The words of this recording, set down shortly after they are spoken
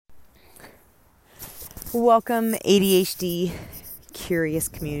Welcome, ADHD curious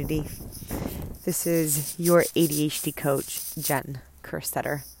community. This is your ADHD coach, Jen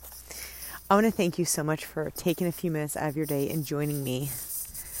Kerstetter. I want to thank you so much for taking a few minutes out of your day and joining me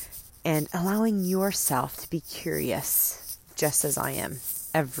and allowing yourself to be curious just as I am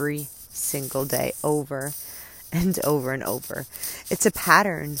every single day, over and over and over. It's a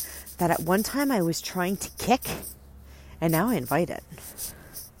pattern that at one time I was trying to kick, and now I invite it.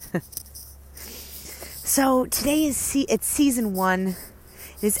 So today it's season 1. It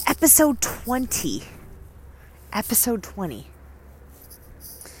is episode 20. Episode 20.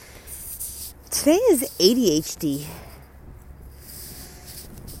 Today is ADHD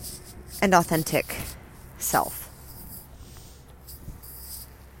and authentic self.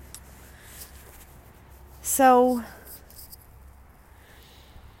 So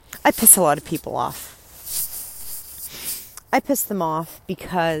I piss a lot of people off. I piss them off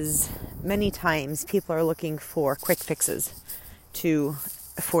because many times people are looking for quick fixes to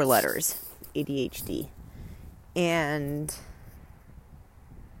 4 letters, ADHD. And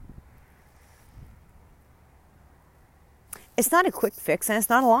it's not a quick fix and it's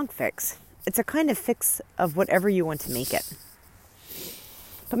not a long fix. It's a kind of fix of whatever you want to make it.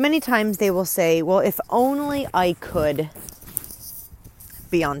 But many times they will say, well, if only I could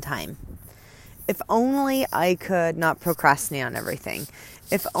be on time. If only I could not procrastinate on everything.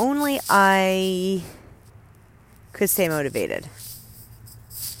 If only I could stay motivated.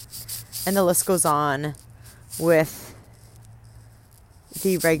 And the list goes on with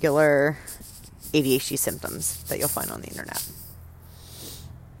the regular ADHD symptoms that you'll find on the internet.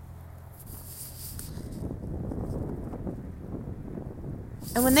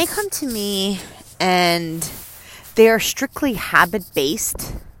 And when they come to me and they are strictly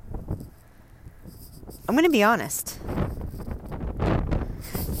habit-based, I'm going to be honest.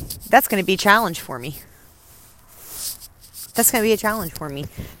 That's going to be a challenge for me. That's going to be a challenge for me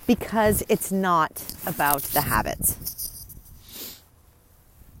because it's not about the habits.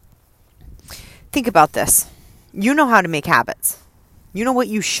 Think about this. You know how to make habits. You know what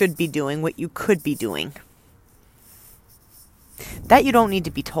you should be doing, what you could be doing. That you don't need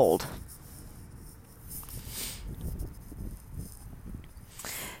to be told.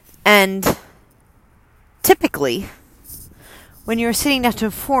 And typically, when you're sitting down to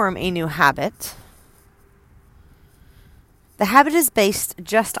form a new habit, the habit is based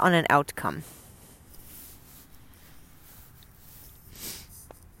just on an outcome.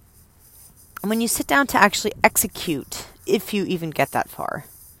 And when you sit down to actually execute, if you even get that far,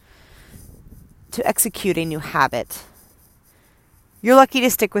 to execute a new habit, you're lucky to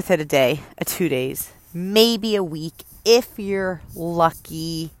stick with it a day, 2 days, maybe a week, if you're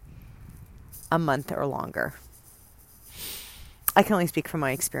lucky, a month or longer. I can only speak from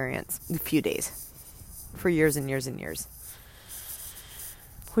my experience, a few days, for years and years and years,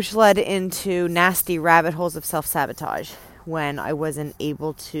 which led into nasty rabbit holes of self-sabotage when I wasn't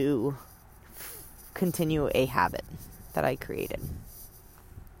able to continue a habit that I created.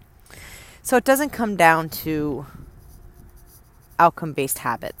 So it doesn't come down to outcome-based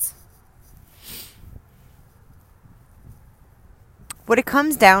habits. What it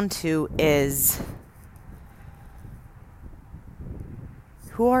comes down to is,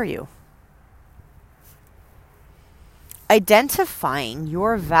 who are you? Identifying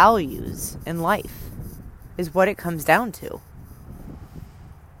your values in life is what it comes down to.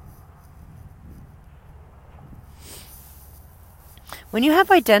 When you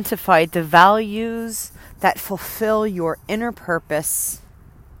have identified the values that fulfill your inner purpose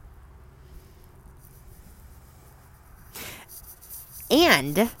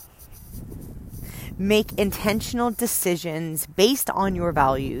and make intentional decisions based on your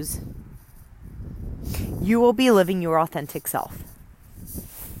values, you will be living your authentic self.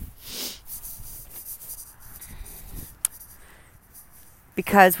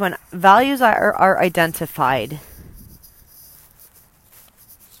 Because when values are identified,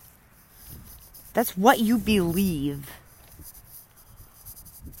 that's what you believe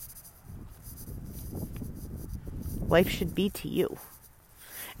life should be to you.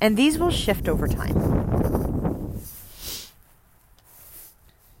 And these will shift over time.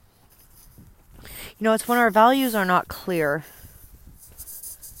 You know, it's when our values are not clear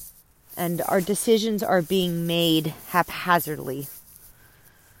and our decisions are being made haphazardly,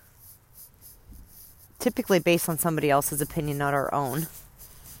 typically based on somebody else's opinion, not our own,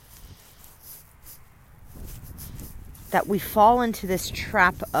 that we fall into this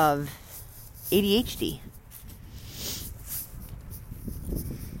trap of ADHD.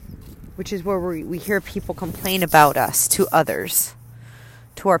 Which is where we hear people complain about us to others,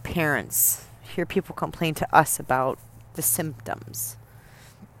 to our parents, hear people complain to us about the symptoms.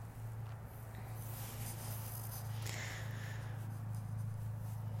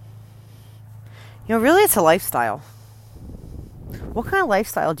 Really it's a lifestyle. What kind of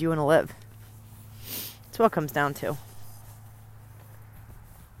lifestyle do you want to live? That's what it comes down to.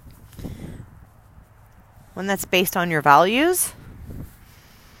 One that's based on your values.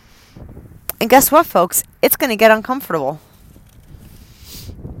 And guess what, folks? It's going to get uncomfortable.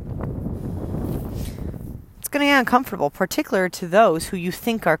 It's going to get uncomfortable, particular to those who you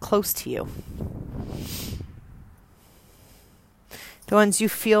think are close to you. The ones you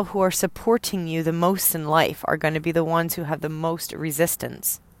feel who are supporting you the most in life are going to be the ones who have the most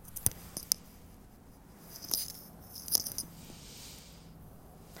resistance.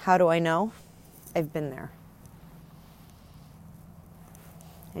 How do I know? I've been there.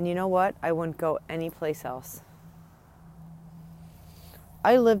 And you know what? I wouldn't go anyplace else.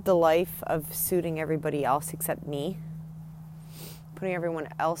 I lived the life of suiting everybody else except me, putting everyone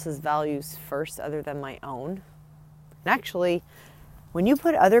else's values first other than my own. And actually, when you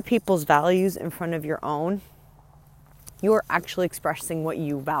put other people's values in front of your own, you are actually expressing what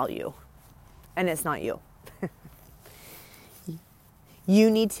you value. And it's not you.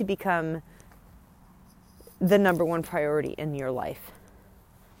 You need to become the number one priority in your life.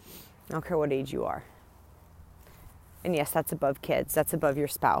 I don't care what age you are. And yes, that's above kids. That's above your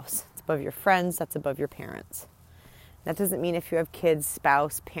spouse. It's above your friends. That's above your parents. That doesn't mean if you have kids,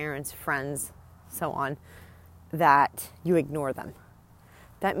 spouse, parents, friends, so on, that you ignore them.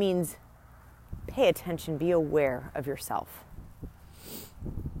 That means pay attention, be aware of yourself.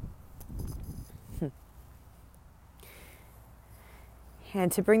 And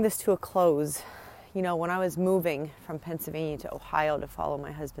to bring this to a close, when I was moving from Pennsylvania to Ohio to follow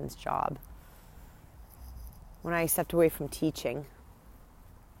my husband's job, when I stepped away from teaching,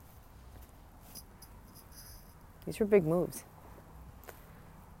 these were big moves.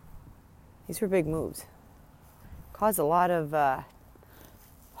 Caused a lot of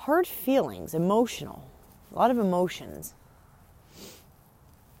hard feelings, a lot of emotions.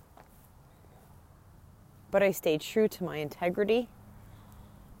 But I stayed true to my integrity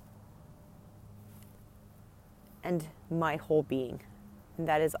and my whole being. And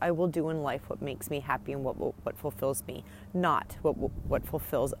that is, I will do in life what makes me happy and what fulfills me, not what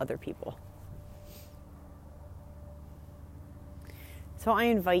fulfills other people. So I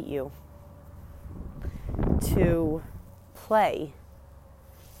invite you to play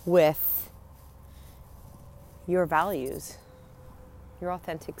with your values, your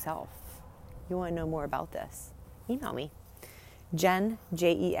authentic self. You want to know more about this? Email me, Jen,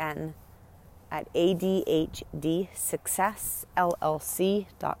 Jen, at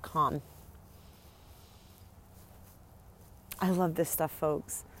adhdsuccessllc.com. I love this stuff,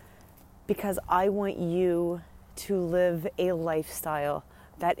 folks, because I want you to live a lifestyle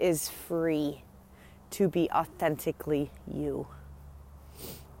that is free to be authentically you.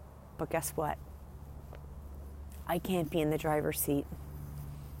 But guess what? I can't be in the driver's seat.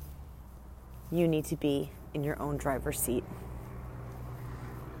 You need to be in your own driver's seat.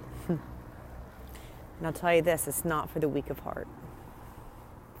 And I'll tell you this, it's not for the weak of heart.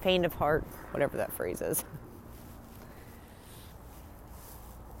 Faint of heart, whatever that phrase is.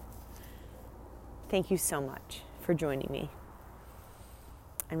 Thank you so much for joining me.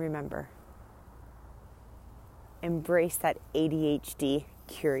 And remember, embrace that ADHD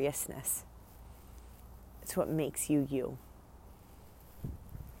curiousness. It's what makes you you.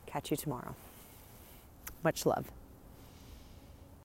 Catch you tomorrow. Much love.